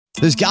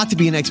There's got to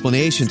be an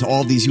explanation to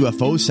all these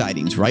UFO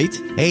sightings, right?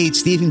 Hey,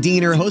 it's Stephen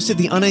Diener, host of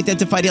the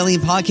Unidentified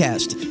Alien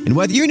Podcast. And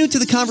whether you're new to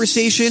the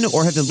conversation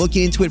or have been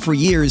looking into it for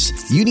years,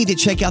 you need to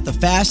check out the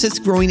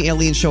fastest growing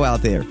alien show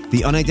out there,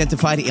 the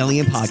Unidentified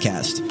Alien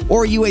Podcast,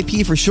 or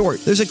UAP for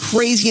short. There's a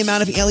crazy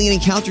amount of alien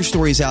encounter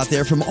stories out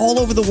there from all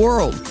over the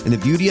world. And the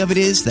beauty of it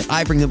is that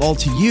I bring them all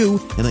to you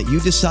and let you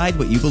decide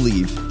what you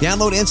believe.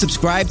 Download and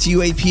subscribe to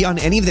UAP on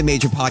any of the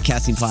major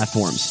podcasting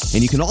platforms.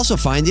 And you can also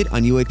find it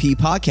on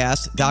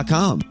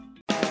UAPpodcast.com.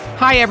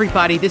 Hi,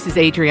 everybody. This is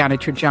Adriana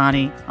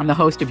Trajani. I'm the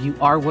host of You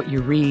Are What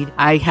You Read.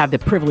 I have the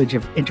privilege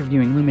of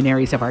interviewing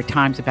luminaries of our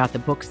times about the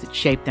books that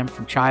shaped them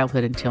from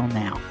childhood until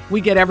now.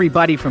 We get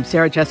everybody from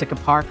Sarah Jessica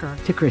Parker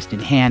to Kristen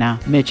Hanna,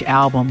 Mitch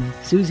Albom,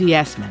 Susie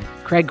Essman,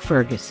 Craig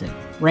Ferguson,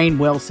 Rainn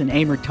Wilson,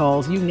 Amor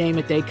Tolls, you name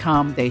it, they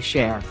come, they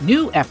share.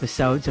 New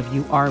episodes of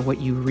You Are What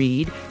You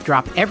Read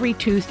drop every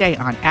Tuesday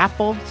on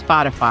Apple,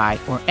 Spotify,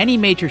 or any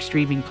major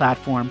streaming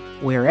platform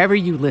wherever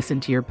you listen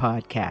to your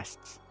podcasts.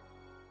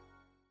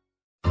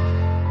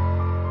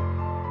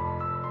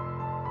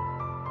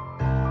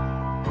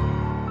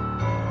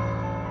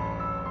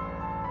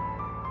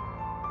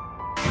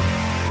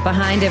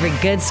 Behind every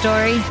good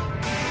story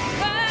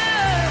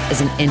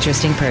is an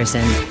interesting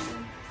person.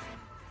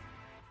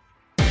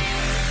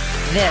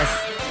 This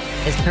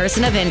is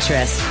Person of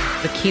Interest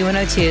with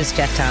Q102's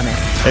Jeff Thomas.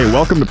 Hey,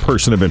 welcome to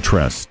Person of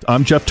Interest.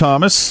 I'm Jeff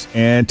Thomas,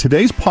 and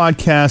today's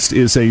podcast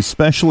is a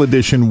special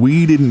edition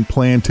we didn't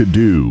plan to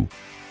do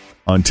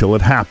until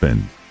it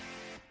happened.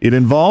 It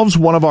involves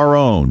one of our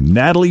own,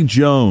 Natalie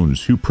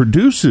Jones, who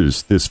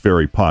produces this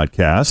very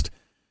podcast.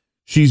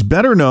 She's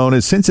better known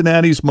as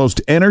Cincinnati's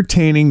most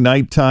entertaining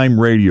nighttime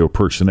radio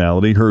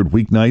personality, heard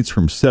weeknights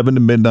from 7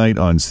 to midnight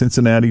on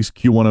Cincinnati's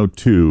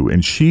Q102,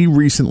 and she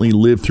recently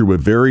lived through a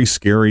very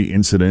scary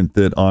incident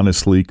that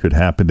honestly could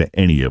happen to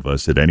any of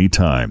us at any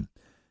time.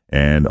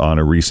 And on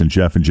a recent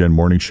Jeff and Jen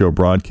Morning Show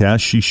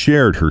broadcast, she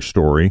shared her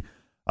story.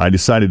 I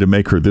decided to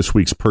make her this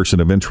week's Person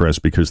of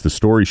Interest because the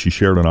story she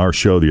shared on our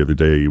show the other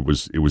day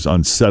was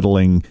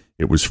unsettling,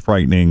 it was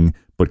frightening,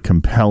 but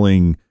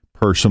compelling,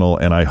 personal,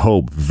 and I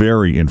hope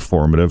very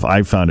informative.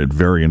 I found it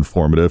very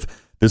informative.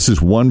 This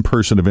is one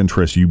Person of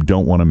Interest you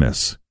don't want to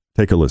miss.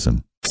 Take a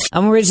listen.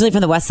 I'm originally from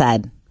the West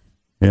Side.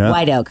 Yeah.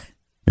 White Oak.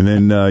 And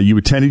then you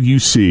attended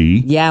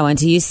UC. Yeah, I went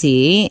to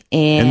UC.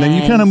 And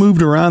then you kind of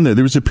moved around there.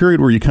 There was a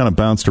period where you kind of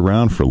bounced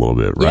around for a little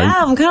bit, right?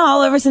 Yeah, I'm kind of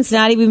all over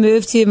Cincinnati. We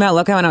moved to Mount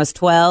Lookout when I was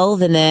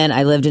 12, and then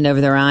I lived in Over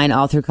the Rhine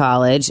all through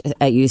college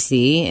at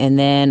UC. And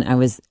then I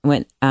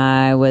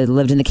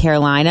lived in the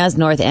Carolinas,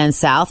 North and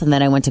South, and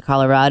then I went to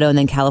Colorado and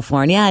then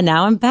California, and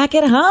now I'm back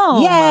at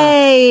home.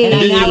 Yay!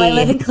 And now I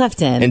live in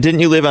Clifton. And didn't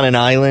you live on an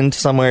island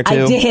somewhere, too?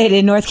 I did,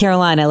 in North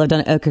Carolina. I lived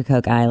on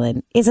Ocracoke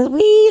Island. It's a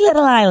wee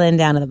little island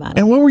down at the bottom.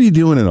 And what were you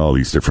doing in all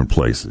these different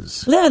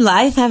places? Living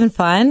life, having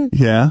fun.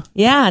 Yeah?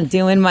 Yeah,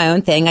 doing my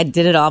own thing. I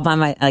did it all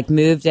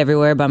moved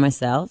everywhere by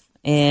myself.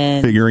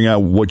 And figuring out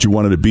what you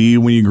wanted to be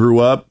when you grew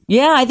up?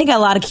 Yeah, I think a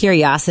lot of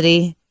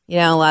curiosity. You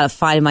know, a lot of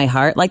finding my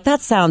heart. Like,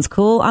 that sounds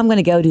cool. I'm going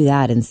to go do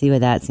that and see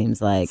what that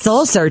seems like.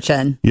 Soul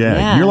searching.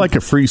 Yeah, you're like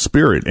a free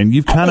spirit, and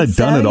you've kind of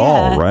done it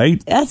all,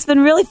 right? That's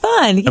been really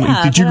fun. Yeah, I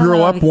mean, did you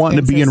grow up wanting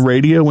to be in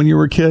radio when you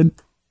were a kid?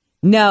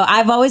 No,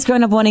 I've always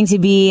grown up wanting to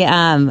be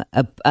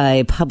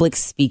a public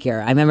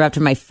speaker. I remember after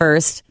my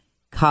first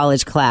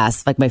college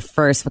class, like my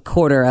first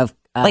quarter of...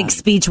 like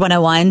Speech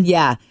 101?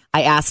 Yeah.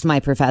 I asked my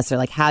professor,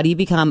 like, how do you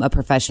become a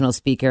professional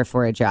speaker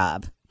for a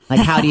job? Like,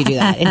 how do you do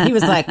that? And he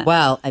was like,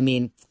 well, I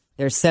mean...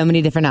 There's so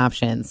many different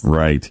options.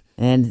 Right.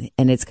 And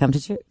it's come to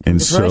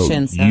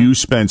fruition. So you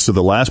spent,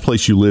 the last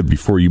place you lived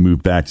before you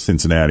moved back to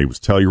Cincinnati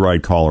was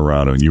Telluride,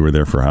 Colorado, and you were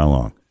there for how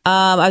long?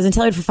 I was in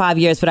Telluride for 5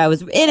 years, but I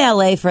was in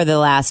LA for the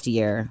last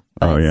year.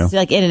 Oh, yeah?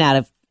 Like in and out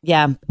of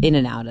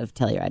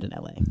Telluride in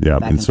LA. Yeah,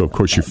 and so of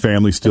course your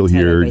family's still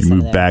here. You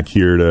moved back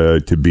here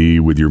to be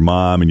with your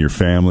mom and your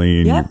family.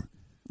 And yep.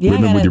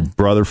 Living with your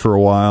brother for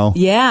a while?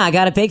 Yeah, I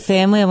got a big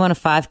family. I'm one of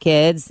 5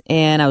 kids,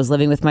 and I was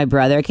living with my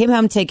brother. I came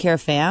home to take care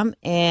of fam,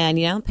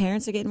 and,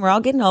 parents we're all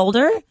getting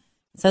older.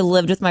 So I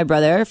lived with my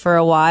brother for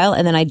a while,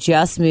 and then I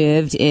just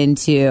moved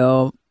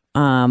into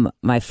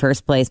my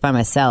first place by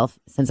myself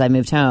since I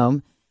moved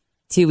home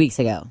 2 weeks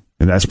ago.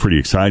 And that's pretty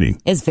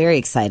exciting. It's very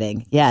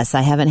exciting. Yes,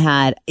 I haven't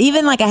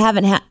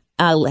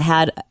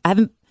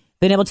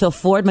been able to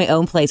afford my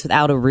own place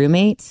without a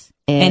roommate.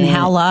 And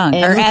how long?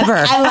 Or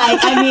ever?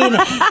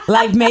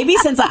 Maybe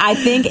since I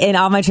think in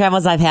all my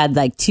travels, I've had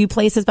 2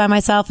 places by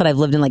myself, and I've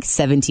lived in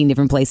 17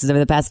 different places over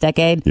the past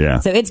decade.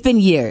 Yeah. So it's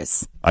been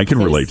years. I can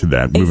relate to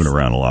that, moving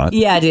around a lot.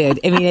 Yeah, dude.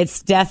 I mean,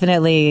 it's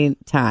definitely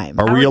time.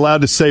 Are we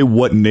allowed to say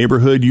what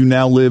neighborhood you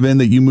now live in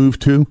that you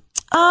moved to?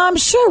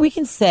 Sure, we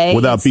can say.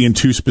 Without being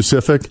too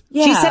specific?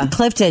 Yeah. She said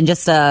Clifton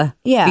just a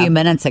few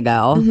minutes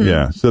ago. Mm-hmm.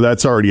 Yeah, so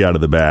that's already out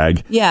of the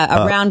bag.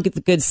 Yeah, around the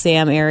Good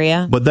Sam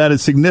area. But that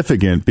is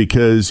significant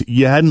because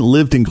you hadn't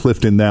lived in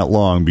Clifton that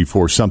long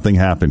before something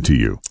happened to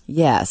you.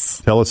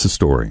 Yes. Tell us the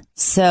story.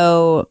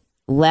 So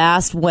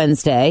last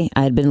Wednesday,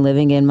 I had been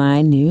living in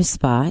my new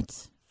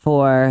spot,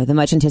 for the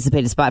much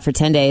anticipated spot, for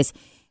 10 days.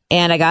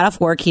 And I got off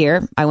work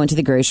here. I went to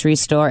the grocery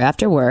store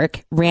after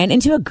work, ran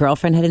into a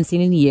girlfriend I hadn't seen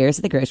in years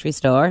at the grocery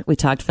store. We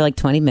talked for like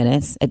 20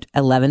 minutes at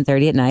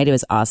 11:30 at night. It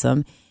was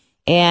awesome.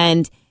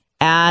 And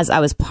as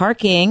I was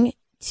parking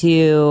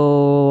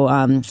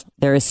to,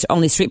 there was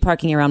only street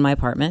parking around my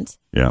apartment.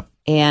 Yeah.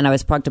 And I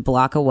was parked a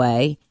block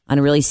away on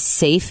a really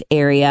safe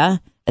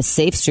area, a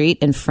safe street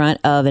in front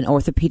of an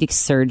orthopedic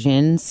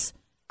surgeon's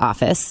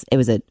office. It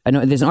was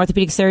there's an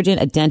orthopedic surgeon,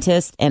 a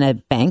dentist, and a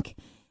bank.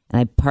 And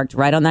I parked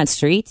right on that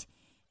street.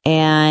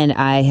 And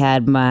I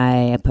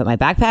put my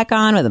backpack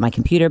on with my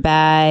computer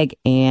bag,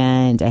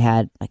 and I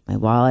had like my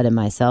wallet and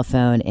my cell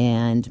phone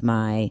and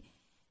my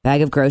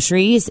bag of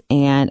groceries.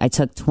 And I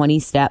took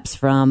 20 steps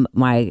from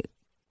my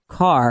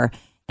car,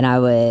 and I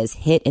was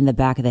hit in the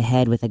back of the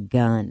head with a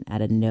gun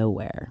out of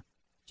nowhere,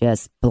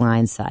 just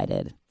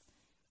blindsided.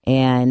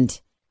 And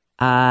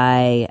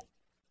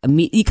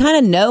you kind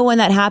of know when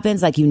that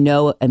happens, like, you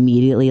know,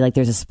 immediately, like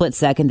there's a split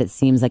second that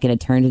seems like an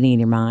eternity in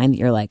your mind that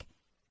you're like,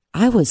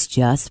 I was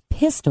just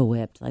pistol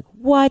whipped. Like,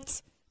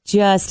 what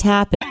just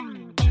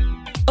happened?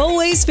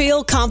 Always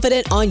feel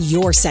confident on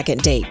your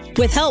second date.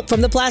 With help from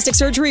the Plastic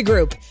Surgery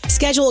Group.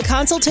 Schedule a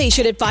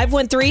consultation at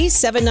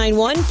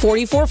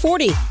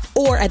 513-791-4440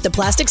 or at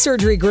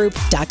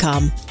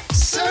theplasticsurgerygroup.com.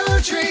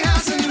 Surgery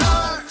has an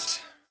art.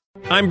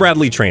 I'm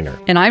Bradley Trainer.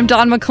 And I'm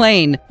Don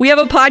McClain. We have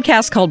a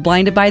podcast called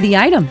Blinded by the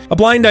Item. A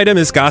blind item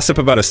is gossip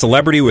about a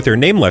celebrity with their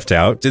name left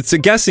out. It's a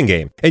guessing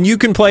game, and you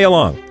can play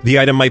along. The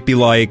item might be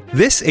like,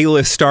 this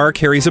A-list star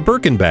carries a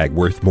Birkin bag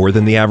worth more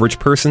than the average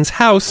person's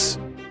house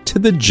to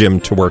the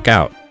gym to work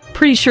out.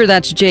 Pretty sure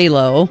that's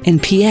J-Lo.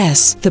 And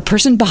P.S. the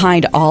person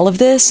behind all of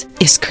this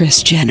is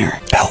Kris Jenner,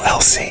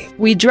 LLC.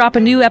 We drop a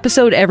new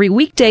episode every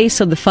weekday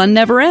so the fun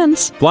never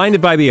ends.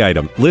 Blinded by the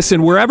Item.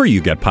 Listen wherever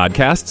you get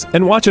podcasts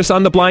and watch us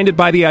on the Blinded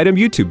by the Item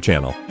YouTube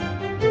channel.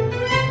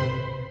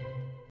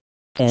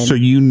 So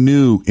you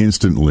knew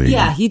instantly.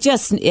 Yeah,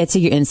 it's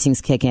your instincts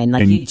kick in.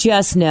 Like, you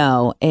just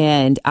know.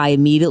 And I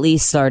immediately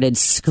started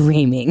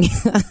screaming.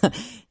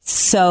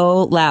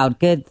 So loud.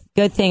 Good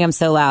thing I'm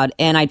so loud.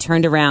 And I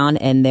turned around,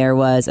 and there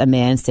was a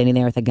man standing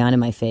there with a gun in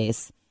my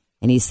face.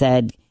 And he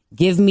said,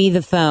 give me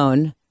the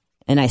phone.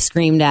 And I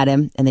screamed at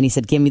him. And then he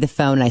said, give me the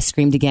phone. And I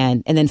screamed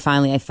again. And then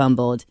finally I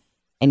fumbled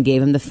and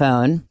gave him the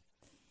phone.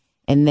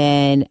 And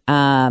then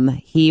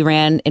he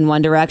ran in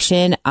one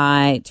direction.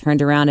 I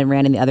turned around and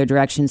ran in the other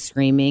direction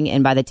screaming.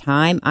 And by the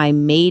time I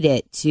made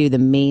it to the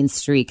main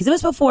street, because it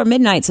was before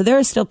midnight, so there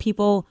are still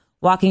people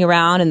walking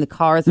around and the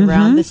cars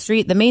around the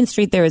street. The main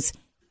street there was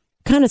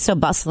kind of still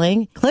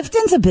bustling.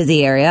 Clifton's a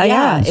busy area.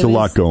 Yeah. There's a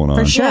lot going on.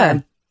 For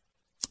sure.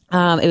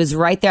 It was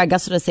right there. I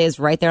guess what I say is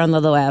right there on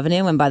Ludlow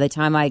Avenue. And by the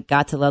time I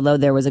got to Ludlow,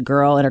 there was a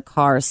girl and her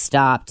car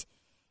stopped.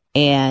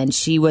 And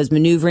she was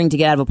maneuvering to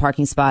get out of a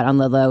parking spot on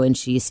Ludlow. And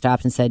she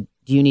stopped and said,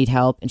 do you need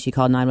help? And she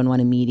called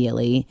 911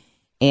 immediately.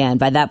 And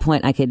by that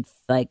point, I could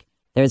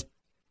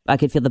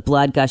feel the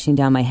blood gushing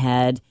down my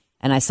head.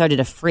 And I started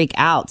to freak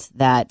out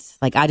that,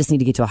 like, I just need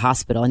to get to a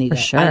hospital.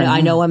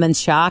 I know I'm in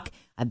shock.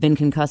 I've been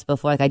concussed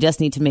before. Like, I just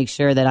need to make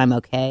sure that I'm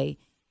okay.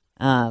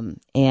 And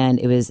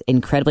it was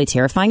incredibly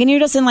terrifying. And you're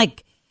just in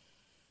like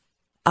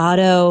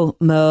auto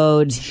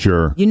mode.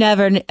 Sure. You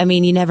never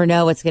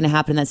know what's going to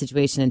happen in that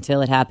situation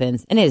until it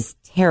happens. And it is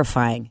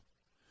terrifying.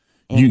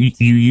 And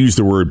You use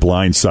the word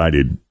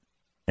blindsided,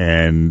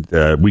 and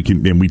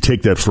we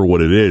take that for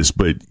what it is.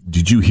 But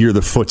did you hear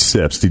the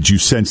footsteps? Did you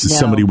sense that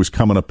somebody was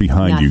coming up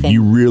behind you?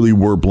 You really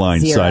were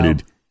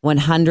blindsided.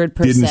 100%.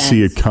 Didn't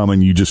see it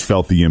coming. You just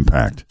felt the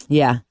impact.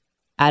 Yeah.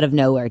 Out of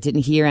nowhere.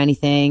 Didn't hear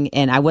anything.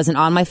 And I wasn't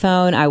on my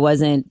phone.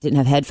 Didn't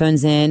have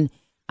headphones in.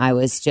 I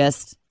was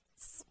just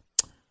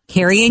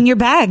carrying your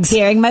bags.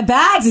 Carrying my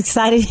bags.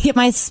 Excited to get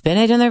my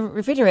spinach in the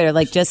refrigerator.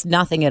 Like, just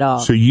nothing at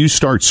all. So you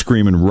start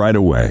screaming right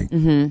away.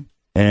 Mm-hmm.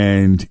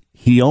 And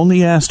he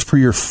only asked for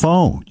your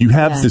phone. You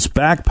have this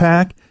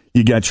backpack.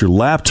 You got your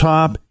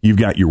laptop. You've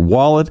got your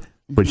wallet.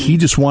 But he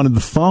just wanted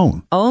the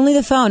phone. Only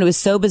the phone. It was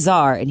so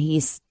bizarre. And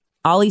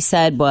all he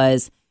said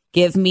was,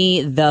 give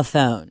me the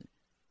phone.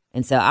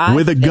 And so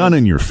with a gun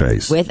in your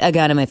face. With a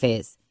gun in my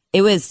face.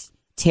 It was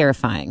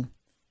terrifying.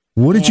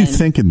 What did you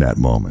think in that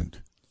moment?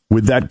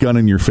 With that gun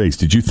in your face,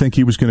 did you think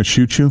he was going to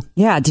shoot you?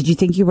 Yeah. Did you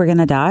think you were going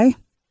to die?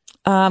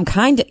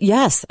 Kind of.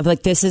 Yes. I'm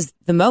like, this is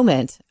the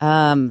moment.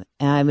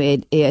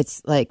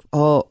 It's like,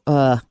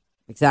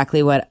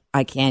 exactly what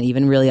I can't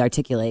even really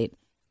articulate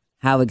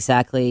how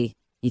exactly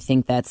you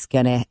think that's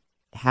going to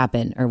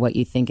happen or what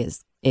you think it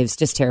was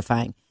just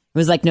terrifying. It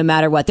was like, no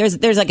matter what,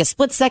 there's like a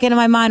split second in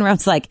my mind where I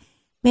was like,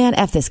 man,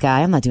 F this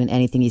guy. I'm not doing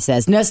anything he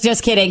says. No,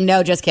 just kidding.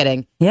 No, just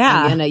kidding.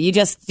 Yeah. You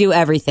just do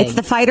everything. It's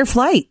the fight or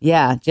flight.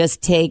 Yeah.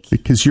 Just take.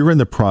 Because you're in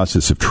the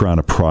process of trying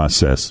to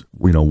process,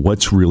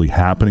 what's really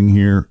happening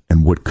here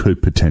and what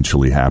could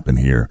potentially happen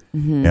here.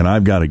 Mm-hmm. And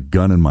I've got a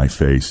gun in my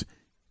face.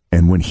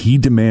 And when he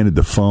demanded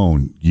the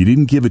phone, you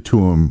didn't give it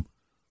to him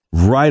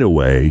right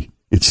away.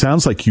 It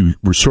sounds like you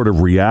were sort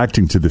of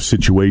reacting to the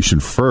situation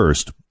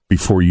first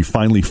before you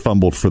finally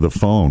fumbled for the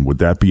phone. Would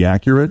that be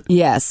accurate?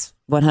 Yes.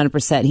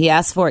 100%. He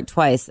asked for it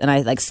twice, and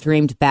I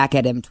screamed back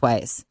at him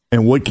twice.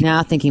 And what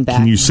now thinking back,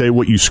 can you say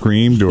what you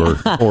screamed or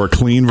a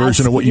clean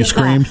version of what you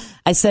screamed?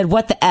 I said,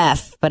 "What the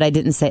F?" But I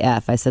didn't say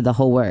F. I said the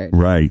whole word.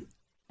 Right.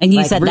 And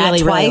you Like, said really,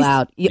 that twice? really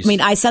loud. I mean,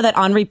 I said that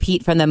on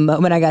repeat from the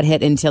moment I got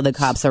hit until the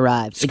cops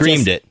arrived.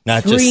 Screamed it,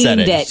 not just said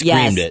it.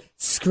 Screamed it.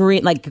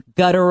 Screamed, like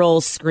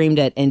guttural screamed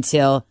it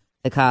until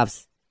the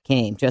cops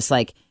came. Just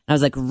like, I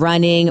was like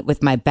running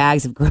with my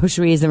bags of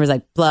groceries and there was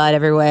like blood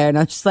everywhere. And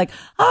I was just like,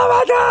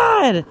 oh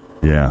my God.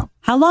 Yeah.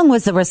 How long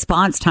was the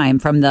response time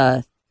from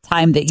the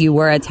time that you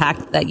were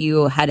attacked that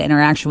you had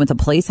interaction with a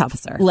police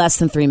officer? Less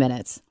than 3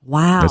 minutes.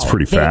 Wow. That's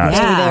pretty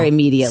fast. Very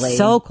immediately.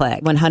 So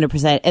quick.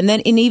 100%.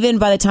 And even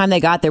by the time they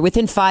got there,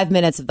 within 5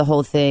 minutes of the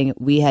whole thing,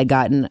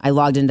 I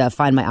logged in to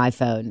find my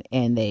iPhone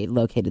and they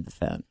located the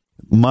phone.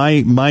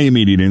 My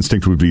immediate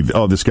instinct would be,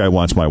 oh, this guy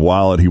wants my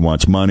wallet. He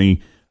wants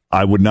money.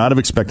 I would not have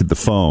expected the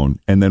phone.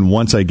 And then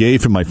once I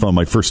gave him my phone,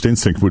 my first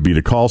instinct would be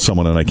to call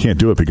someone, and I can't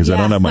do it because I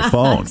don't have my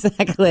phone.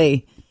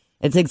 Exactly.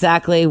 That's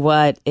exactly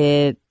what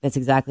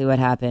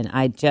happened.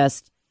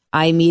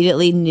 I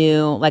immediately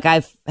knew, like,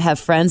 I have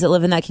friends that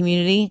live in that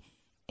community,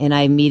 and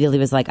I immediately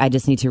was like, I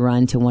just need to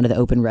run to one of the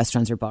open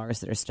restaurants or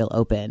bars that are still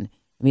open.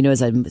 I mean, it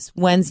was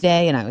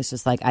Wednesday, and I was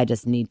just like, I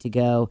just need to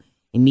go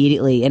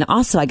immediately. And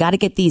also, I got to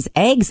get these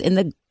eggs in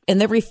the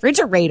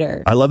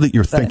refrigerator. I love that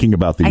you're thinking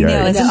about the eggs. I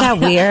know, isn't that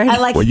weird?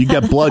 Well, you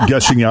got blood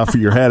gushing off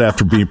of your head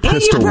after being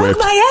pistol whipped.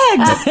 my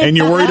eggs. And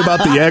you're worried about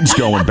the eggs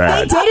going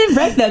bad. They didn't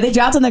break though. They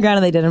dropped on the ground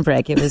and they didn't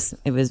break. It was.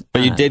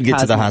 But you did get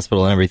to the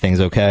hospital and everything's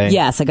okay?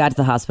 Yes, I got to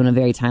the hospital in a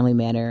very timely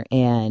manner,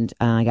 and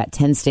I got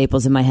 10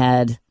 staples in my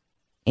head,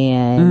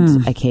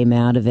 and I came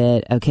out of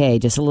it okay,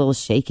 just a little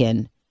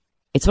shaken.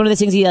 It's one of those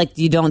things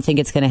you don't think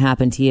it's going to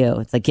happen to you.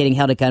 It's like getting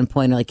held at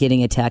gunpoint or like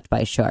getting attacked by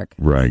a shark.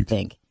 Right. I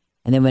think.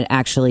 And then when it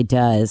actually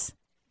does,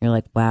 you're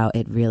like, wow,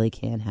 it really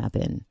can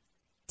happen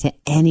to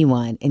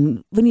anyone.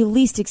 And when you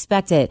least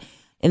expect it.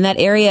 In that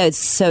area, it's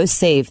so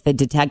safe. The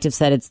detective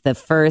said it's the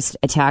first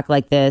attack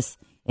like this.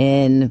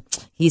 And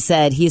he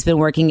said he's been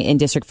working in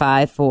District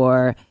 5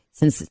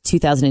 since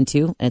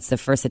 2002. And it's the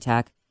first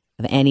attack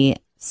of any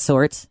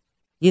sort.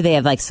 They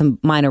have like some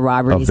minor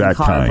robberies and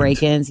car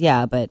break-ins.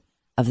 Yeah, but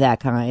of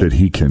that kind. That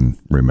he can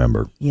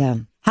remember. Yeah.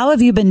 How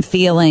have you been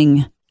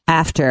feeling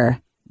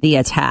after the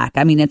attack?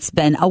 I mean, it's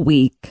been a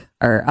week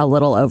or a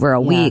little over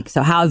a week.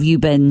 So how have you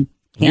been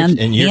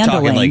and you're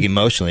handling? talking like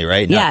emotionally,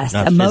 right? Yes,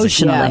 not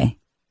emotionally.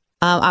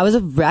 I was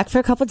a wreck for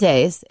a couple of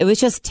days. It was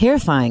just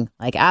terrifying,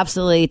 like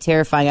absolutely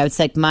terrifying. I would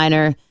say like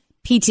minor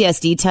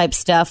PTSD type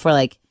stuff where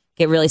like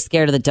get really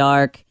scared of the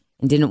dark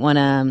and didn't want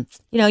to,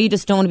 you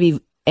just don't want to be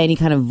any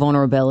kind of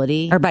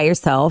vulnerability. Or by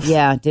yourself.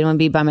 Yeah, didn't want to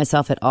be by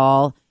myself at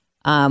all.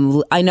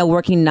 I know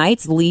working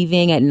nights,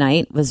 leaving at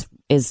night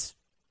is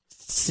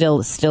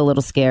still a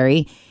little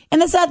scary.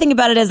 And the sad thing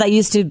about it is I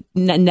used to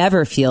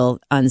never feel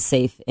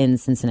unsafe in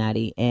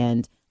Cincinnati,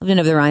 and I've been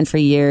over the Rhine for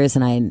years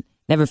and I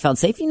never felt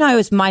safe. I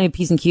was minded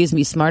P's and Q's and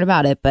be smart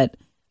about it, but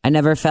I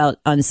never felt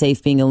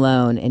unsafe being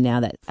alone. And now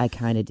that I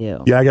kind of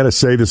do. Yeah, I got to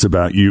say this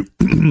about you.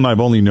 I've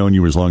only known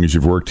you as long as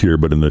you've worked here,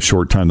 but in the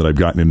short time that I've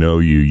gotten to know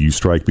you, you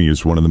strike me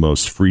as one of the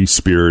most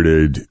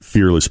free-spirited,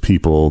 fearless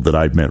people that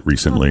I've met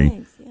recently.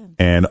 Thanks.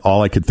 And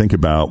all I could think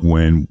about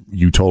when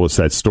you told us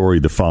that story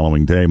the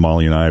following day,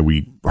 Molly and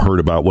we heard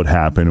about what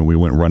happened and we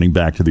went running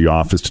back to the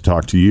office to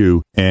talk to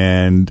you.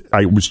 And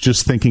I was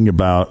just thinking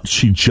about,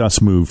 she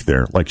just moved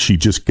there. Like she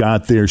just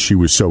got there. She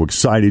was so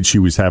excited. She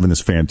was having this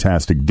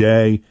fantastic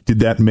day. Did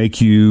that make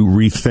you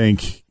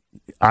rethink,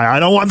 I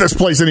don't want this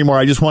place anymore.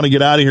 I just want to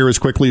get out of here as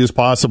quickly as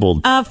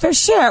possible? For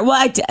sure.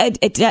 Well,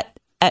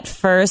 at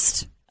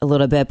first a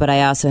little bit, but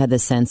I also had the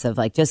sense of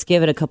like, just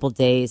give it a couple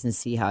days and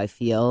see how I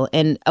feel.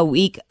 And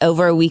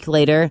over a week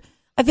later,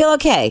 I feel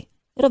okay.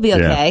 It'll be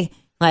okay. Yeah.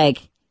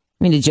 Like,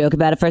 to joke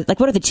about it first. Like,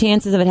 what are the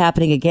chances of it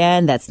happening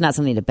again? That's not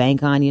something to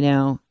bank on,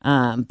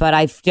 But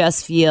I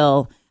just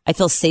feel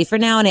safer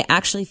now, and I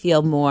actually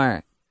feel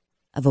more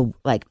of more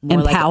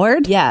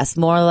empowered. Yes,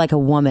 more like a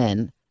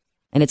woman.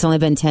 And it's only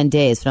been 10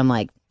 days, but I'm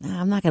like,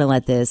 I'm not going to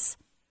let this.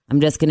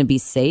 I'm just going to be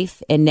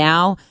safe. And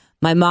now.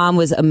 My mom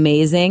was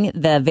amazing.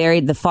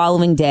 The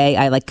following day,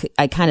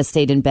 I kind of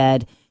stayed in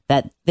bed.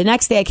 That the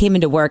next day I came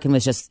into work and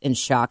was just in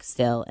shock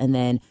still. And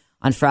then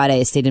on Friday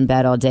I stayed in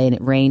bed all day and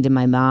it rained. And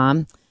my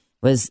mom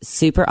was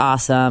super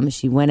awesome.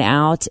 She went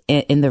out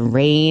in the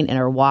rain in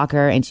her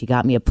walker and she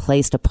got me a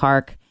place to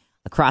park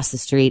across the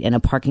street in a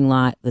parking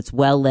lot that's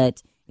well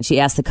lit. And she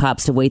asked the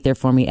cops to wait there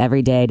for me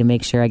every day to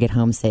make sure I get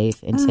home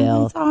safe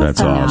until that's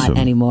awesome. Not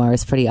anymore.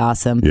 It's pretty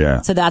awesome.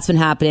 Yeah. So that's been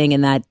happening,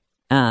 and that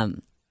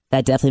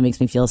definitely makes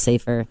me feel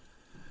safer.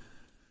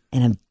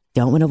 And I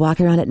don't want to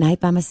walk around at night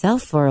by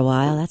myself for a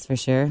while, that's for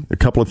sure. A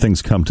couple of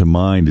things come to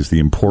mind is the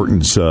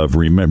importance of,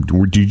 remember,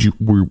 would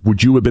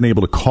you have been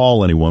able to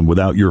call anyone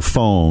without your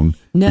phone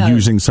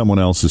using someone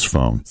else's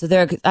phone? So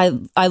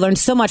I learned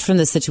so much from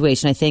this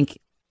situation. I think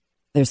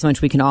there's so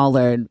much we can all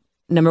learn.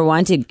 Number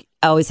one, to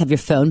always have your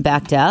phone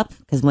backed up,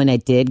 because when I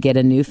did get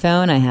a new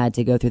phone, I had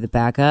to go through the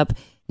backup,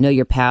 know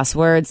your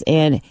passwords,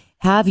 and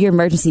have your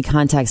emergency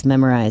contacts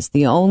memorized.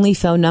 The only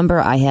phone number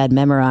I had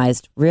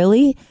memorized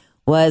really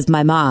was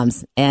my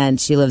mom's, and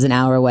she lives an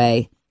hour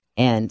away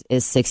and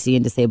is 60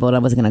 and disabled. I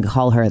wasn't going to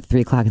call her at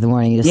 3:00 in the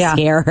morning to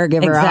scare her,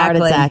 give her a heart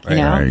attack, you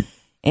know? Right.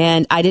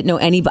 And I didn't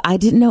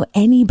know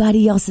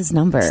anybody else's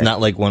number. It's not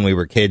like when we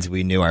were kids,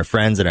 we knew our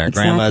friends and our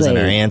grandmas and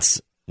our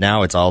aunts.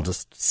 Now it's all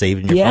just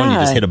saved in your phone. You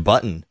just hit a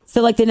button.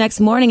 So like the next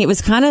morning, it was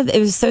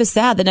so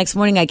sad. The next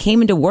morning I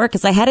came into work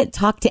because I hadn't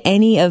talked to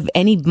any of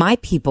my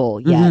people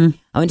yet. Mm-hmm.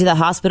 I went to the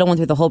hospital, went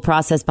through the whole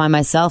process by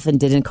myself and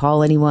didn't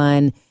call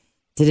anyone,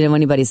 didn't know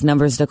anybody's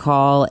numbers to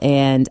call.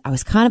 And I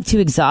was kind of too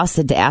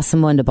exhausted to ask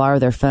someone to borrow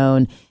their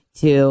phone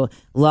to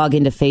log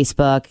into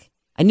Facebook.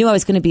 I knew I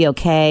was going to be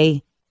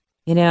okay,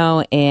 you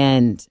know,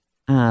 and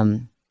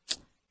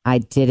I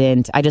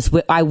didn't.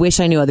 I wish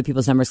I knew other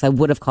people's numbers. I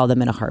would have called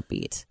them in a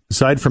heartbeat.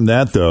 Aside from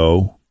that,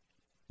 though,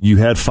 you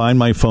had Find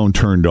My Phone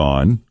turned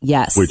on.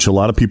 Yes. Which a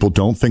lot of people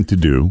don't think to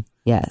do.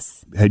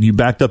 Yes. Had you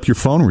backed up your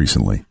phone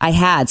recently? I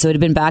had. So it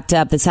had been backed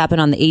up. This happened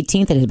on the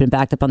 18th. It had been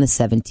backed up on the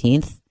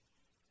 17th,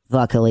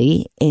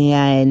 luckily.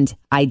 And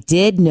I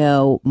did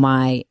know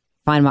Find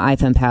My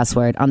iPhone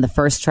password. On the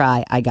first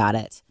try, I got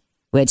it,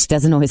 which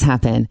doesn't always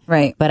happen.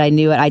 Right. But I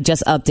knew it. I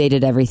just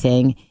updated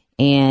everything.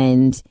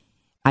 And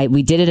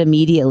we did it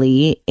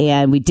immediately.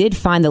 And we did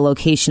find the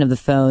location of the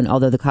phone,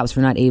 although the cops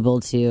were not able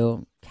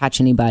to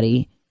catch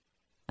anybody.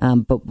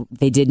 But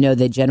they did know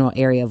the general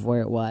area of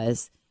where it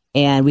was.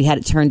 And we had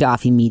it turned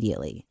off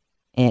immediately.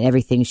 And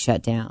everything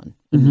shut down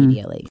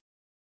immediately.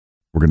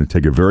 We're going to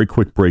take a very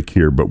quick break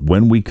here. But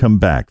when we come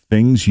back,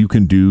 things you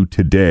can do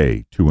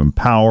today to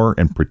empower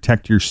and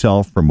protect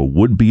yourself from a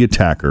would-be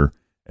attacker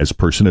as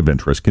Person of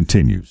Interest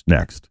continues.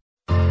 Next.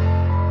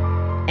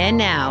 And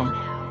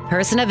now,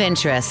 Person of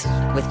Interest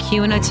with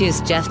Q102's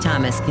Jeff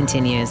Thomas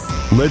continues.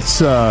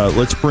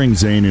 Let's bring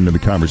Zane into the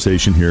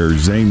conversation here.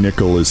 Zane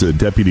Nickel is a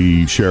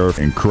deputy sheriff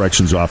and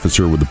corrections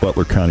officer with the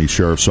Butler County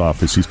Sheriff's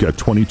Office. He's got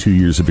 22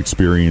 years of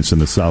experience in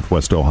the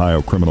Southwest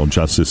Ohio criminal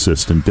justice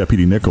system.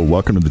 Deputy Nickel,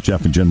 welcome to the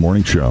Jeff and Jen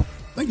Morning Show.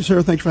 Thank you,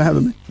 sir. Thanks for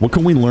having me. What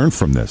can we learn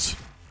from this?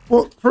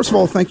 Well, first of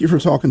all, thank you for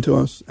talking to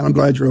us, and I'm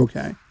glad you're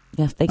okay.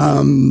 Yeah, thank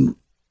you.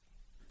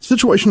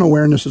 Situational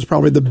awareness is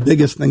probably the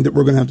biggest thing that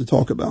we're going to have to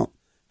talk about.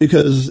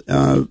 Because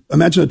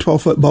imagine a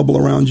 12-foot bubble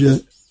around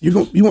you. You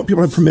want people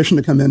to have permission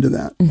to come into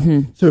that.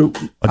 Mm-hmm. So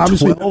a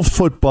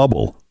 12-foot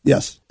bubble.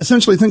 Yes.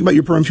 Essentially, think about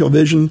your peripheral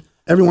vision.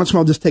 Every once in a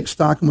while, just take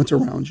stock in what's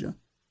around you.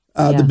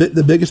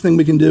 The biggest thing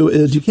we can do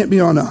is you can't be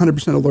on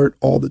 100% alert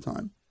all the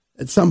time.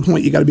 At some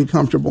point, you got to be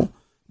comfortable.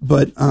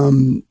 But far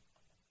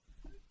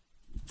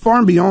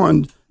and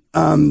beyond,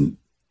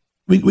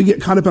 we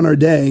get caught up in our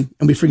day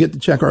and we forget to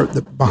check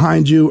the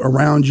behind you,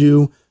 around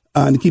you,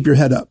 and to keep your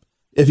head up.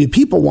 If you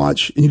people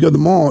watch and you go to the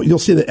mall, you'll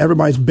see that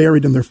everybody's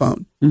buried in their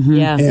phone. Mm-hmm.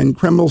 Yeah. And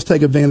criminals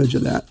take advantage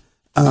of that.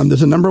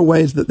 There's a number of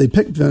ways that they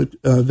pick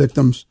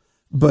victims,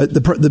 but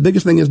the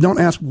biggest thing is don't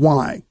ask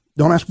why.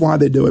 Don't ask why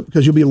they do it,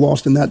 because you'll be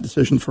lost in that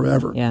decision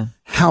forever. Yeah.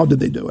 How did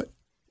they do it?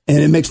 And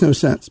it makes no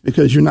sense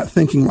because you're not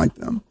thinking like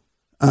them.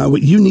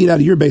 What you need out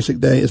of your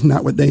basic day is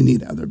not what they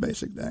need out of their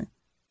basic day.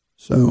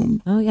 So,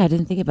 oh yeah, I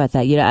didn't think about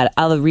that. You know,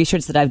 all the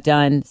research that I've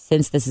done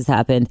since this has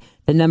happened,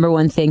 the number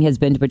one thing has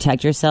been to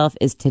protect yourself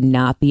is to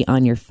not be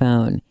on your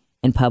phone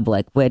in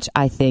public, which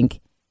I think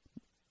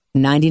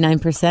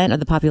 99% of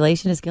the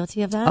population is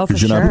guilty of that. Oh,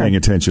 because you're not paying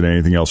attention to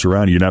anything else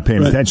around you. You're not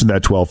paying attention to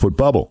that 12-foot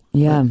bubble.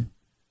 Yeah.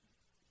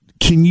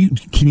 Can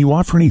you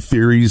offer any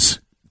theories,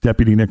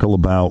 Deputy Nickel,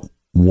 about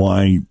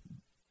why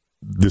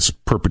this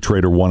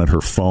perpetrator wanted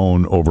her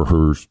phone over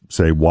her,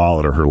 say,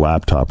 wallet or her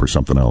laptop or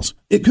something else?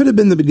 It could have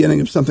been the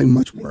beginning of something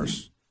much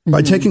worse. Mm-hmm.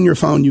 By taking your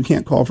phone, you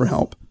can't call for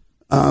help.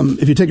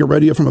 If you take a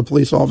radio from a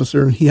police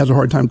officer, he has a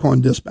hard time calling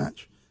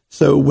dispatch.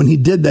 So when he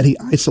did that, he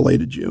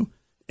isolated you.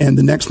 And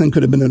the next thing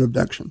could have been an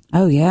abduction.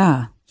 Oh,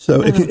 yeah.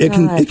 So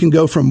it can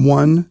go from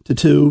 1 to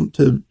 2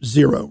 to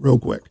 0 real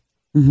quick.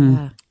 Mm-hmm.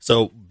 Yeah.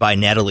 So by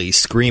Natalie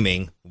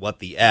screaming, "What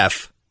the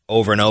F,"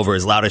 over and over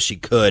as loud as she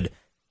could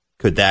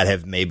that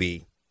have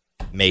maybe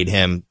made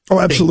him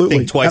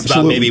think twice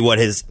about maybe what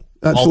his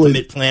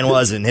ultimate plan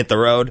was and hit the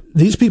road?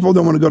 These people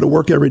don't want to go to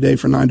work every day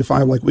from 9 to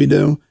 5 like we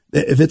do.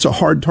 If it's a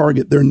hard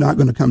target, they're not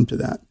going to come to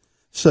that.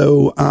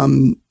 So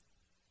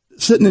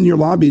sitting in your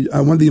lobby,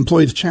 one of the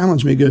employees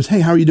challenged me, goes, "Hey,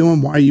 how are you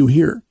doing? Why are you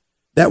here?"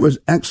 That was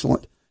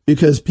excellent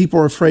because people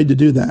are afraid to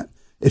do that.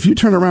 If you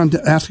turn around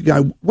to ask a guy,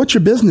 "What's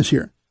your business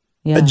here?"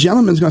 Yeah. A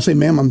gentleman's going to say,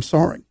 "Ma'am, I'm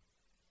sorry."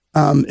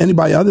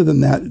 Anybody other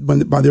than that,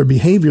 by their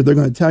behavior, they're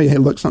going to tell you, "Hey,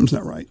 look, something's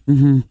not right."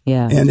 Mm-hmm.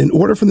 Yeah. And in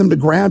order for them to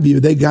grab you,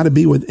 they got to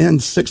be within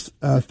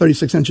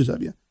 36 inches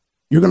of you.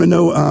 You're going to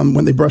know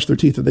when they brushed their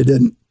teeth or they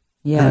didn't.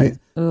 Yeah. Right?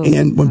 Ooh,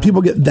 and when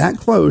people get that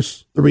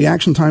close, the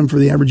reaction time for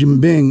the average human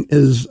being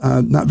is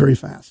not very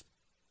fast.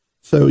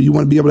 So you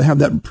want to be able to have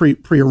that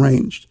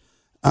prearranged.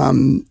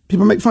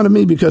 People make fun of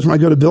me because when I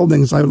go to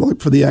buildings, I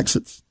look for the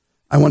exits.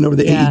 I want to know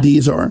where the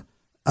AEDs are.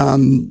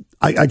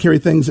 I carry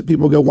things that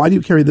people go, "Why do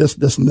you carry this,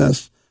 this, and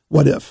this?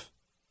 What if?"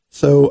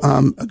 So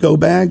a go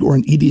bag or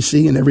an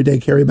EDC, an everyday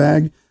carry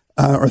bag,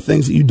 are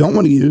things that you don't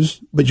want to use,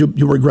 but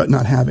you'll regret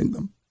not having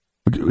them.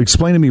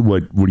 Explain to me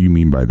what do you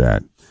mean by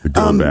that? The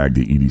go bag,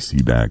 the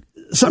EDC bag.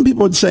 some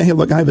people would say, hey,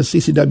 look, I have a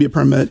CCW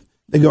permit.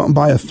 They go out and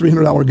buy a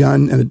 $300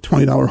 gun and a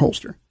 $20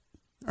 holster.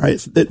 All right.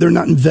 So they're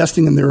not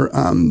investing in their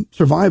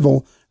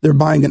survival. They're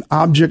buying an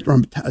object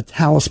or a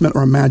talisman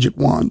or a magic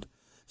wand.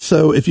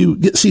 So if you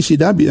get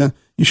CCW,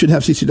 you should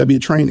have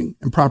CCW training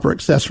and proper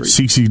accessories.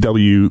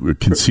 CCW,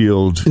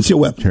 concealed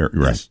weapon.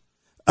 Right. Yes.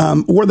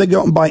 Or they go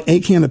out and buy a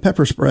can of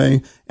pepper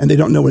spray and they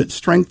don't know what its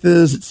strength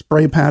is, its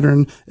spray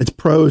pattern, its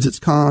pros, its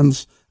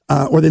cons,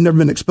 or they've never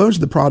been exposed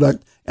to the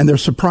product and they're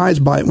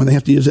surprised by it when they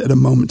have to use it at a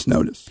moment's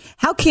notice.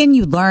 How can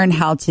you learn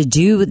how to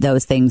do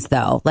those things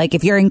though? Like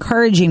if you're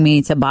encouraging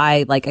me to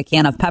buy like a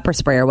can of pepper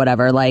spray or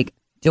whatever, like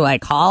do I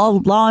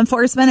call law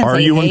enforcement and Are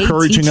say, you hey,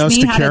 encouraging us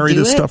to carry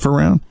this stuff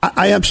around?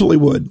 I absolutely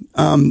would.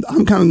 I'm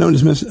kind of known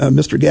as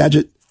Mr.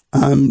 Gadget.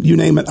 You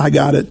name it, I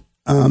got it.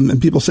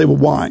 And people say, well,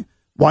 why?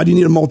 Why do you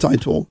need a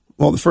multi-tool?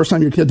 Well, the first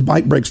time your kid's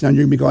bike breaks down,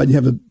 you're going to be glad you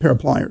have a pair of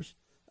pliers.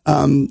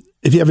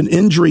 If you have an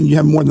injury and you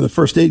have more than a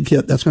first aid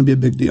kit, that's going to be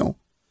a big deal.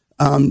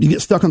 You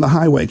get stuck on the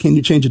highway. Can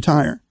you change a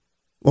tire?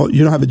 Well,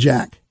 you don't have a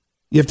jack.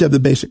 You have to have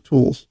the basic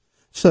tools.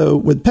 So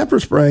with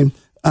pepper spray,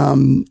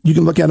 you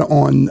can look at it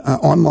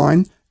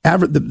online.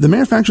 The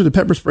manufacturers of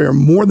pepper spray are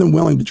more than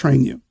willing to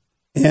train you.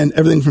 And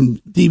everything from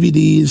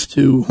DVDs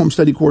to home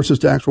study courses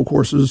to actual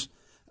courses.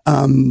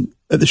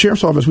 At the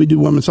Sheriff's Office, we do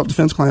women's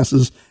self-defense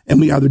classes,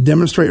 and we either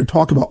demonstrate or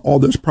talk about all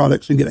those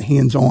products and get a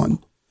hands-on.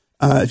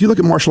 If you look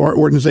at martial art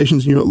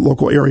organizations in your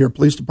local area or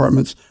police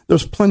departments,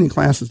 there's plenty of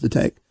classes to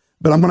take.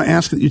 But I'm going to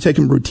ask that you take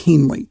them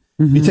routinely.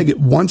 Mm-hmm. If you take it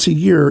once a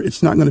year,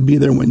 it's not going to be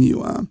there when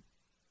you...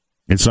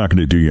 it's not going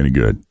to do you any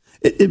good.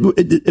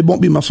 It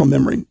won't be muscle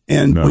memory.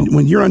 And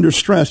when you're under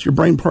stress, your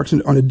brain parks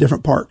on a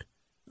different park.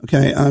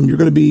 Okay. You're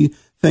going to be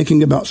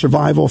thinking about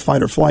survival,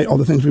 fight or flight, all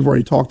the things we've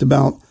already talked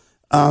about.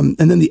 And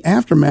then the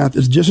aftermath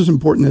is just as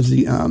important as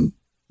the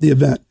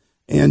event.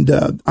 And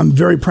I'm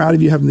very proud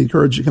of you having the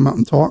courage to come out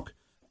and talk.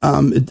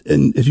 And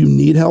if you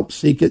need help,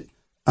 seek it.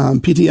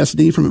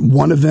 PTSD from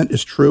one event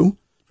is true.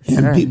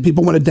 And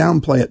people want to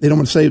downplay it. They don't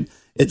want to say,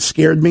 it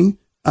scared me.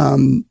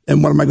 And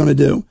what am I going to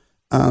do?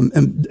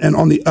 And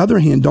on the other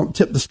hand, don't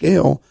tip the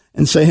scale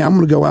and say, hey, I'm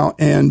going to go out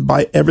and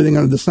buy everything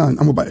under the sun.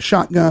 I'm going to buy a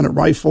shotgun, a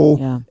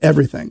rifle,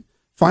 everything.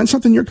 Find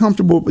something you're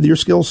comfortable with your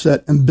skill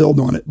set and build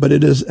on it. But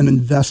it is an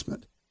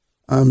investment.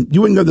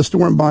 You wouldn't go to the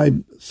store and buy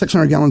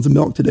 600 gallons of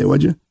milk today,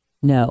 would you?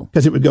 No.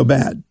 Because it would go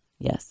bad.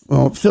 Yes.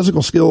 Well,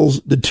 physical skills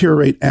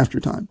deteriorate after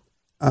time.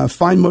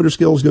 Fine motor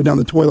skills go down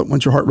the toilet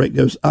once your heart rate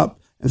goes up.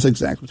 That's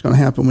exactly what's going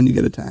to happen when you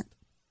get attacked.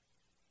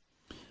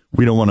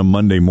 We don't want to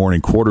Monday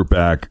morning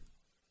quarterback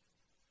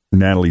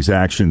Natalie's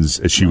actions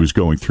as she was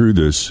going through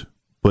this,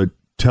 but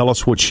tell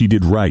us what she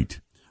did right.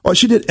 Well,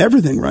 she did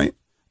everything right.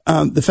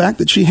 The fact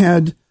that she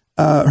had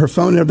her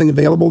phone and everything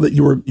available, that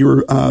you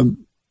were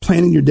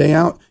planning your day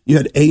out, you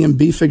had A and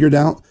B figured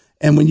out,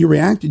 and when you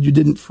reacted, you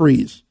didn't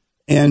freeze.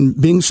 And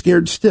being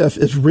scared stiff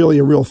is really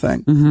a real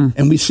thing. Mm-hmm.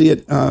 And we see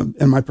it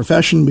in my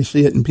profession. We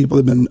see it in people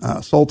who have been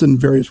assaulted in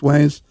various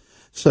ways.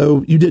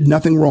 So you did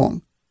nothing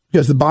wrong.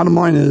 Because the bottom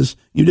line is,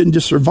 you didn't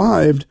just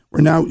survive,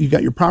 where now you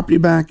got your property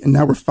back, and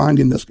now we're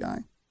finding this guy.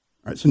 All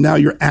right, so now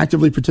you're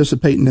actively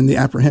participating in the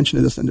apprehension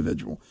of this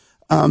individual.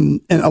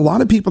 And a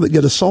lot of people that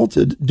get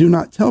assaulted do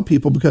not tell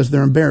people because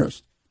they're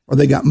embarrassed, or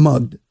they got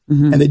mugged,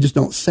 and they just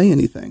don't say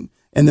anything.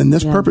 And then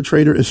this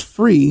perpetrator is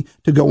free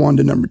to go on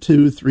to number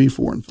 2, 3,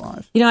 4, and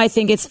 5. You know, I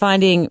think it's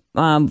finding,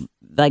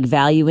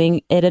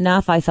 valuing it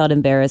enough. I felt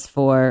embarrassed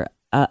for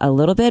a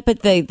little bit,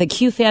 but the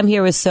Q fam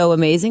here was so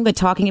amazing. But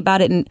talking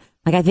about it, and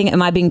I think,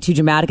 am I being too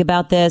dramatic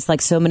about this?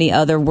 Like so many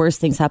other worse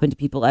things happen to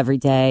people every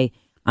day.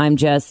 I'm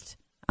just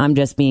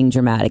being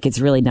dramatic. It's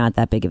really not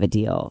that big of a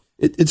deal.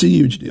 It's a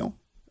huge deal.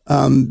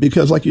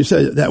 Because like you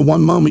said, that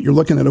one moment you're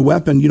looking at a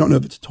weapon, you don't know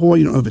if it's a toy,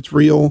 you don't know if it's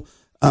real.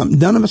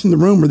 None of us in the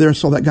room were there,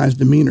 saw that guy's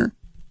demeanor.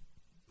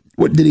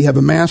 What did he have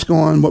a mask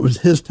on? What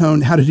was his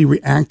tone? How did he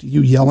react to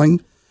you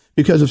yelling?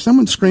 Because if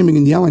someone's screaming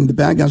and yelling, the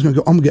bad guy's going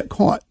to go, I'm going to get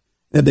caught.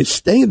 And if they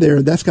stay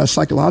there, that's going to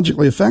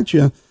psychologically affect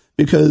you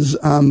because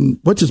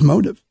what's his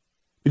motive?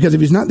 Because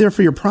if he's not there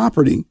for your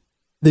property,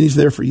 then he's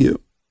there for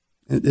you.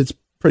 It's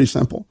pretty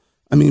simple.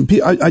 I mean,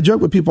 I joke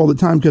with people all the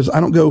time because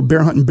I don't go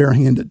bear hunting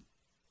barehanded.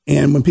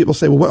 And when people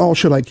say, well, what all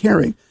should I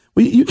carry?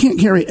 Well, you can't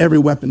carry every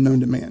weapon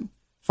known to man.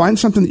 Find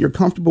something that you're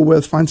comfortable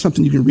with. Find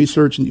something you can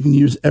research and you can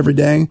use every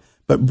day,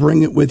 but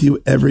bring it with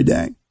you every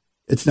day.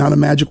 It's not a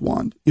magic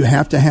wand. You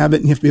have to have it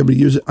and you have to be able to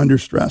use it under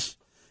stress.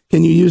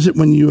 Can you use it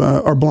when you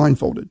are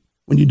blindfolded,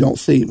 when you don't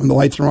see, when the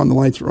lights are on, the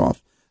lights are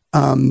off?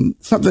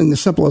 Something as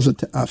simple as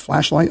a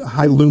flashlight, a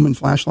high lumen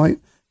flashlight,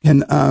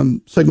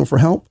 can signal for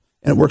help,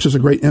 and it works as a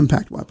great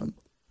impact weapon.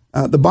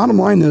 The bottom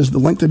line is the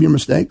length of your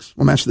mistakes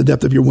will match the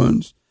depth of your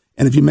wounds.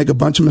 And if you make a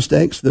bunch of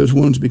mistakes, those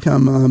wounds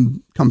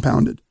become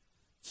compounded.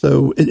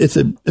 So it's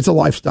a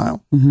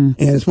lifestyle. Mm-hmm.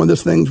 And it's one of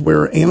those things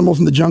where animals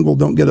in the jungle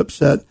don't get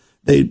upset.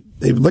 They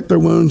lick their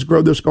wounds,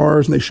 grow their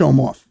scars, and they show them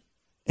off.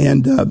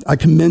 And I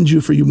commend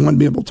you for you wanting to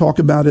be able to talk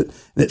about it.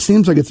 And it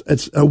seems like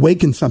it's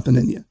awakened something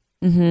in you.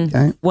 Mm-hmm.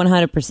 Okay,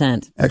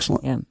 100%.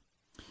 Excellent. Yeah.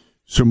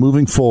 So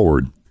moving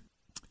forward,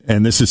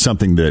 And this is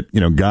something that,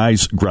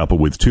 guys grapple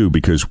with too,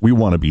 because we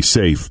want to be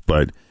safe.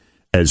 But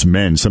as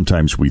men,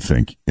 sometimes we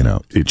think,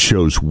 it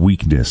shows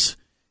weakness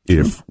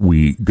if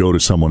we go to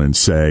someone and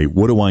say,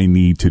 what do I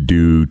need to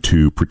do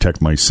to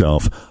protect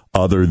myself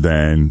other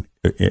than,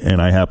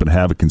 and I happen to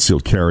have a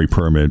concealed carry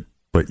permit,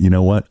 but you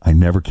know what? I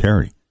never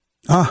carry.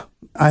 I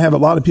have a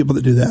lot of people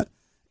that do that.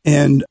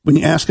 And when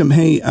you ask them,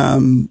 hey,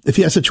 if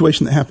you had a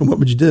situation that happened, what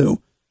would you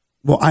do?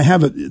 Well, I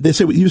have it. They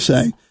say what you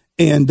say.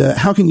 And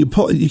how can you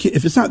pull it?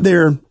 If it's not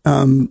there,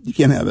 you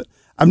can't have it.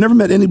 I've never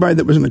met anybody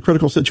that was in a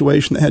critical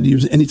situation that had to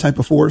use any type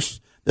of force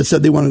that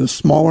said they wanted a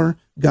smaller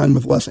gun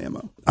with less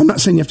ammo. I'm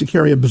not saying you have to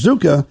carry a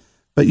bazooka,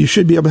 but you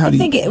should be able to.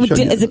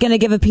 Is it going to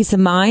give a peace of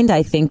mind?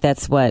 I think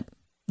that's what.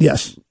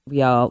 Yes.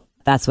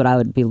 That's what I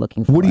would be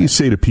looking for. What do you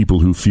say to people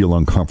who feel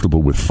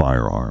uncomfortable with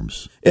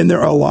firearms? And there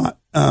are a lot.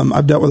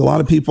 I've dealt with a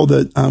lot of people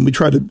that we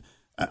try to,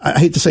 I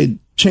hate to say,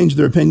 change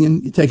their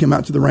opinion. You take them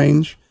out to the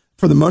range.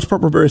 For the most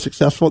part, we're very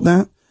successful at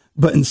that.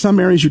 But in some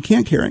areas, you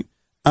can't carry.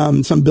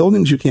 Some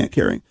buildings, you can't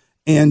carry.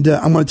 And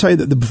I'm going to tell you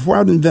that before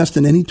I'd invest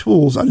in any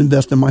tools, I'd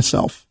invest in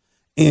myself.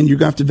 And you're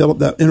going to have to develop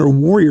that inner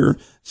warrior.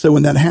 So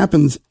when that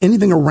happens,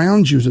 anything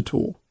around you is a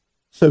tool.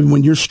 So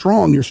when you're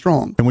strong, you're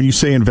strong. And when you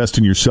say invest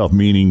in yourself,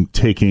 meaning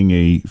taking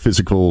a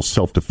physical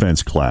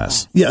self-defense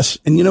class. Yes.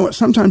 And you know what?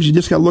 Sometimes you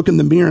just got to look in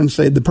the mirror and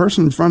say, the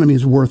person in front of me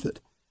is worth it.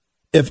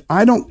 If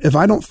I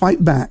don't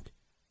fight back,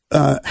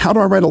 how do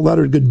I write a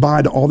letter of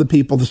goodbye to all the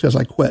people that says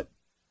I quit?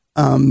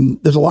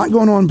 There's a lot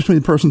going on between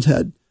the person's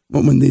head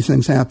when these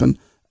things happen.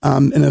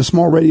 In a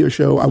small radio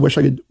show, I wish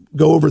I could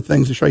go over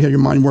things to show you how your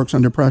mind works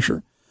under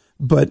pressure.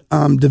 But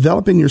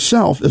developing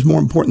yourself is more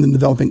important than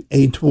developing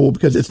a tool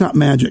because it's not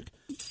magic.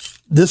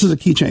 This is a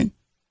keychain.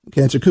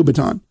 Okay, it's a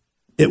Kubotan.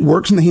 It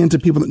works in the hands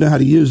of people that know how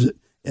to use it.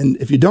 And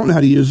if you don't know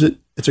how to use it,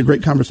 it's a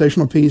great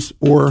conversational piece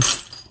or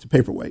it's a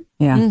paperweight.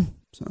 Yeah.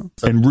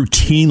 And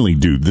routinely,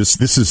 dude, this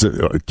is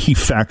a key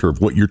factor of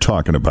what you're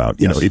talking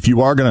about. Yes. If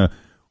you are going to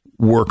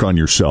work on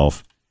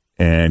yourself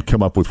and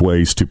come up with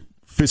ways to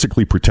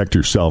physically protect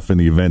yourself in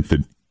the event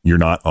that you're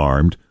not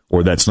armed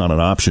or that's not an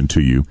option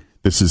to you,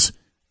 this is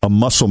a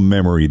muscle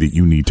memory that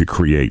you need to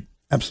create.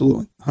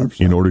 Absolutely. 100%.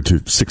 In order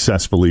to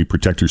successfully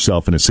protect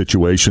yourself in a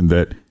situation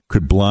that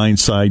could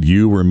blindside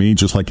you or me,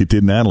 just like it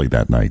did Natalie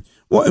that night.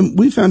 Well, and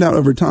we found out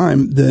over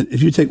time that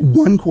if you take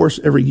one course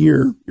every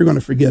year, you're going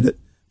to forget it.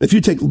 If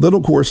you take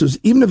little courses,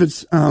 even if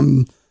it's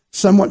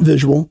somewhat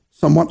visual,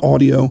 somewhat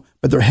audio,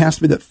 but there has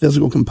to be that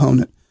physical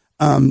component.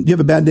 You have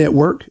a bad day at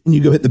work and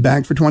you go hit the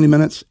bag for 20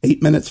 minutes,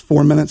 8 minutes,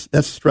 4 minutes,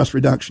 that's stress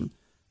reduction.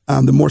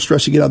 The more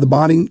stress you get out of the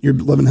body, you're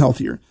living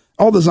healthier.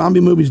 All the zombie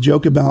movies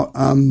joke about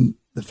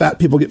the fat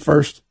people get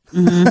first.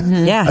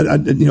 Mm-hmm. Yeah.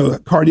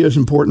 Cardio is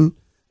important,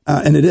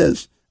 and it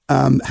is.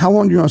 How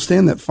long you're going to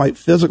stand that fight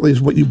physically is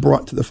what you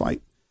brought to the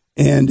fight.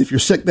 And if you're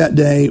sick that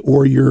day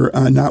or you're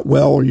not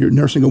well or you're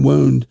nursing a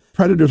wound,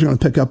 predators are going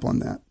to pick up on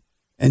that.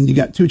 And you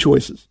got two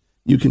choices.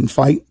 You can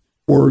fight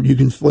or you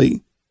can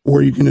flee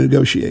or you can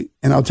negotiate.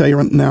 And I'll tell you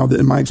right now that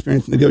in my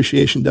experience,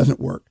 negotiation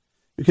doesn't work.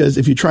 Because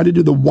if you try to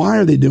do the why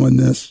are they doing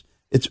this,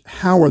 it's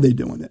how are they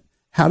doing it?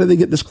 How do they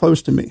get this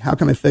close to me? How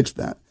can I fix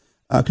that?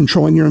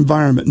 Controlling your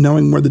environment,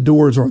 knowing where the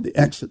doors are, the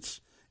exits,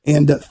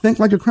 and think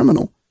like a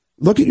criminal.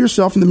 Look at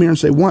yourself in the mirror and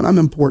say, one, I'm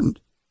important,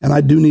 and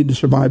I do need to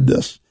survive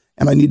this,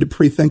 and I need to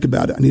pre-think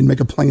about it. I need to make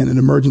a plan, an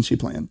emergency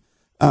plan.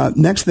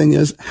 Next thing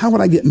is, how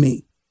would I get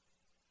me?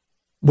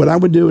 What I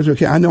would do is,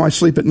 okay, I know I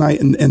sleep at night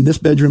in this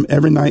bedroom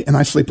every night, and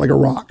I sleep like a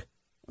rock,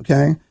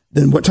 okay?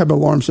 Then what type of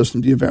alarm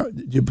system do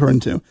you put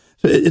into?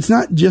 So it's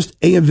not just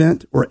a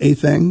event or a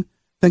thing.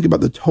 Think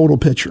about the total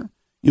picture.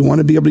 You want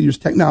to be able to use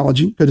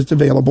technology because it's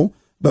available.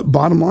 But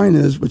bottom line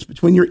is, what's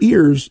between your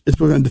ears is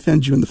what's going to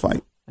defend you in the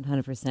fight.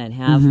 100%.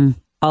 Have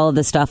all of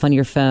the stuff on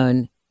your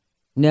phone.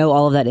 Know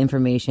all of that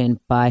information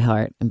by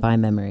heart and by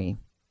memory.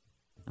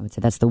 I would say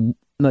that's the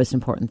most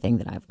important thing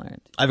that I've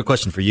learned. I have a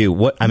question for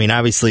you.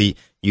 Obviously,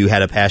 you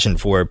had a passion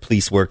for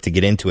police work to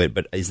get into it,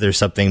 but is there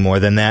something more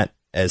than that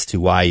as to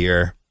why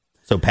you're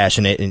so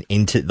passionate and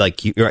into,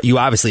 like, you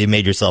obviously have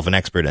made yourself an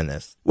expert in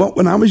this? Well,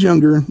 when I was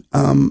younger,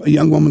 a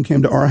young woman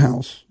came to our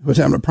house who was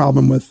having a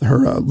problem with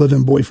her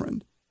live-in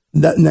boyfriend.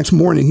 That next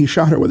morning, he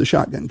shot her with a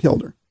shotgun,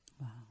 killed her.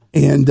 Wow.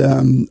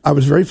 And I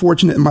was very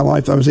fortunate in my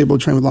life. I was able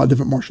to train with a lot of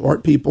different martial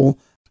art people.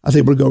 I was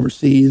able to go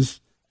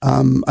overseas.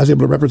 I was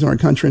able to represent our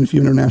country in a few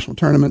international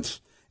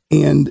tournaments.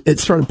 And it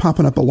started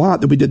popping up a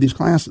lot that we did these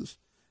classes.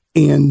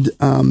 And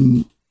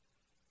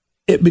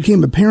it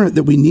became apparent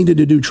that we needed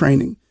to do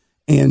training.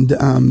 And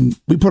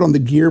we put on the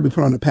gear. We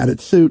put on a padded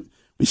suit.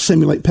 We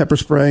simulate pepper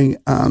spray.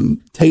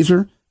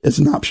 Taser is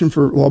an option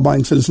for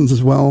law-abiding citizens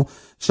as well.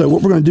 So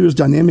what we're going to do is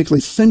dynamically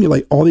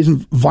simulate all these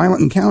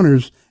violent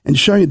encounters and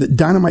show you that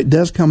dynamite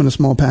does come in a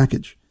small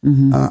package.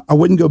 Mm-hmm. I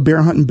wouldn't go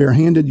bear hunting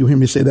barehanded. You'll hear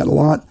me say that a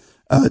lot.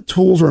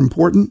 Tools are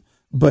important,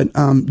 but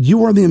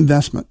you are the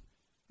investment.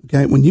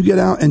 Okay, when you get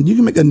out, and you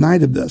can make a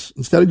night of this.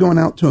 Instead of going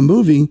out to a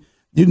movie,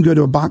 you can go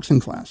to a boxing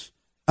class.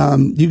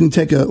 You can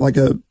take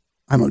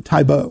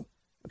Tae Bo.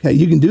 Okay,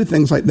 you can do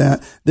things like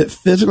that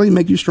physically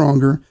make you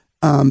stronger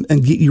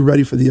and get you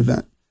ready for the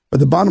event. But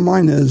the bottom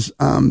line is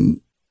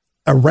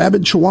a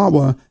rabid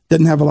Chihuahua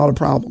doesn't have a lot of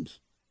problems.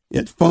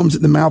 It foams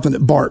at the mouth and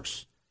it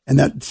barks.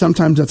 And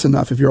sometimes that's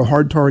enough. If you're a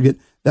hard target,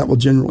 that will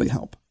generally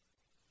help.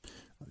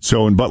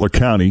 So in Butler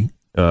County,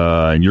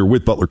 and you're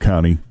with Butler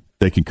County,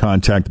 they can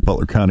contact the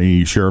Butler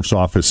County Sheriff's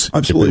Office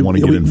Absolutely. if they want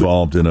to get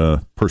involved in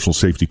a personal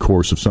safety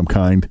course of some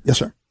kind. Yes,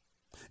 sir.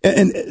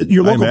 And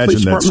your local I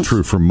police imagine that's departments,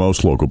 true for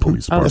most local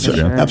police departments. Yes,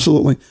 sir. Yeah?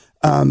 Absolutely.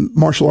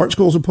 Martial arts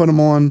schools will put them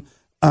on.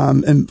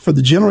 And for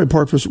the general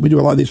purpose, we do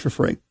a lot of these for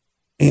free.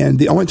 And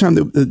the only time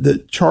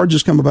the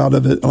charges come about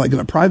of it, like in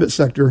a private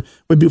sector,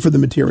 would be for the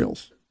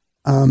materials.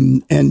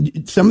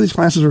 And some of these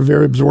classes are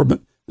very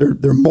absorbent.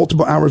 They're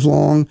multiple hours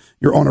long.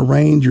 You're on a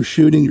range, you're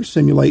shooting, you're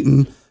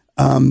simulating,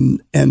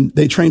 and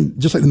they train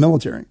just like the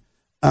military.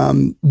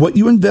 What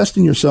you invest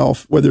in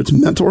yourself, whether it's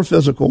mental or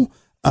physical,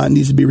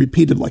 needs to be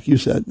repeated, like you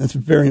said. That's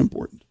very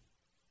important.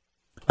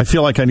 I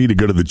feel like I need to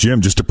go to the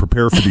gym just to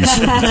prepare for these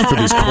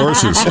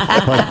courses.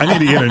 Like, I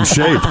need to get in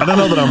shape. I don't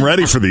know that I'm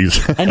ready for these.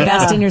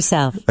 Invest in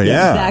yourself.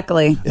 Yeah.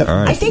 Exactly. Yep. All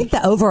right. I think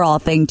the overall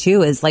thing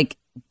too is like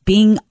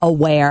being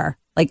aware,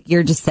 like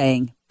you're just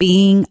saying,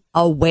 being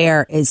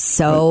aware is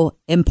so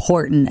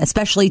important,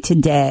 especially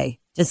today.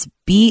 Just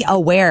be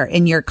aware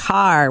in your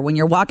car when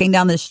you're walking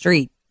down the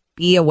street.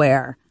 Be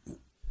aware.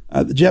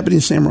 The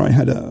Japanese samurai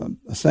had a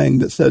saying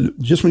that said,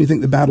 just when you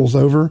think the battle's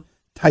over,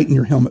 tighten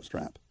your helmet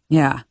strap.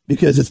 Yeah.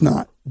 Because it's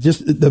not.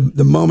 Just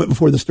the moment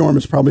before the storm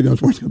is probably going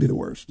to be the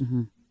worst.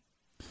 Mm-hmm.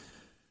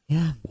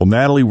 Yeah. Well,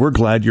 Natalie, we're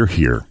glad you're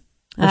here.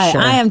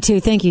 I am too.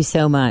 Thank you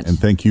so much. And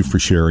thank you for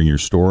sharing your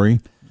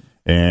story.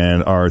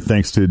 And our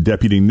thanks to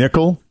Deputy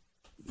Nickel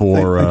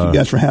for, thank you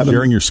guys for having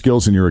sharing me. your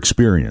skills and your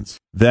experience.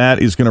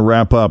 That is going to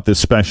wrap up this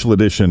special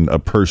edition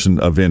of Person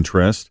of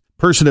Interest.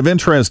 Person of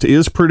Interest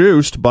is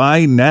produced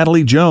by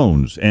Natalie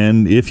Jones.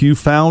 And if you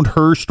found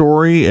her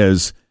story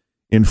as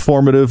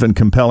informative and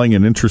compelling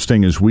and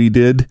interesting as we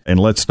did, and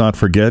let's not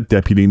forget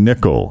Deputy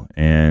Nickel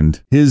and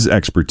his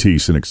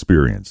expertise and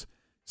experience,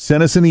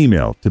 send us an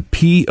email to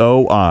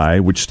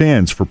POI, which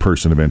stands for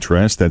Person of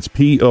Interest. That's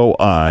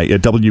POI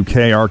at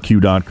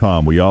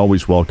WKRQ.com. We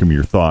always welcome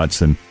your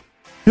thoughts, and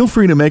feel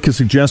free to make a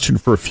suggestion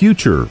for a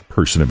future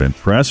Person of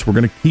Interest. We're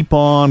going to keep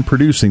on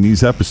producing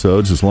these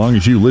episodes as long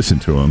as you listen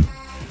to them.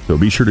 So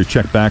be sure to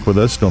check back with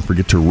us. Don't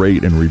forget to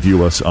rate and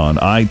review us on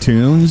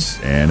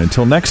iTunes. And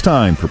until next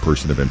time, for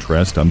Person of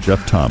Interest, I'm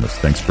Jeff Thomas.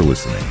 Thanks for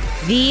listening.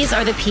 These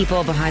are the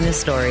people behind the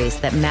stories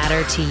that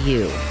matter to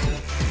you.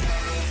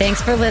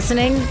 Thanks for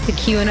listening to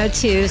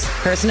Q&O2's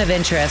Person of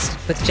Interest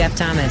with Jeff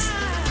Thomas.